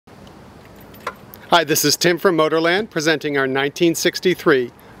Hi, this is Tim from Motorland presenting our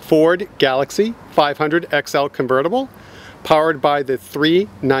 1963 Ford Galaxie 500 XL convertible powered by the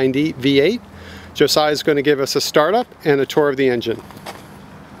 390 V8. Josiah is going to give us a startup and a tour of the engine.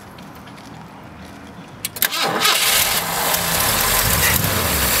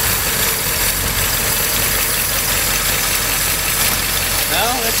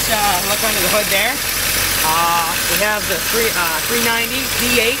 Well, let's look under the hood there. We have the 390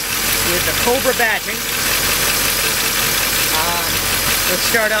 V8 with the Cobra badging. Let's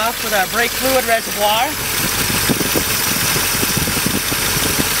start off with our brake fluid reservoir.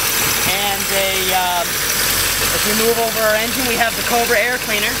 And as we move over our engine, we have the Cobra air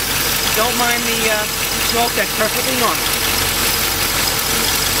cleaner. Don't mind the smoke, that's perfectly normal.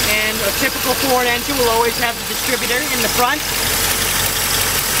 And a typical Ford engine will always have the distributor in the front.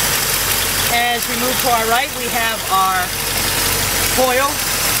 As we move to our right, we have our coil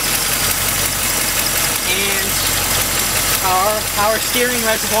and our power steering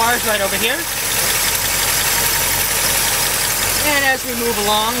reservoirs right over here. And as we move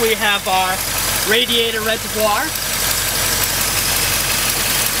along, we have our radiator reservoir.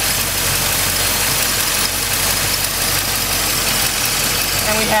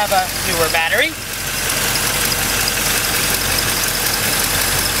 And we have a newer battery.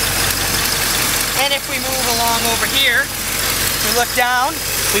 And if we move along over here, we look down,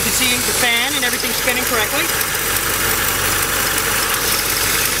 we can see the fan and everything's spinning correctly.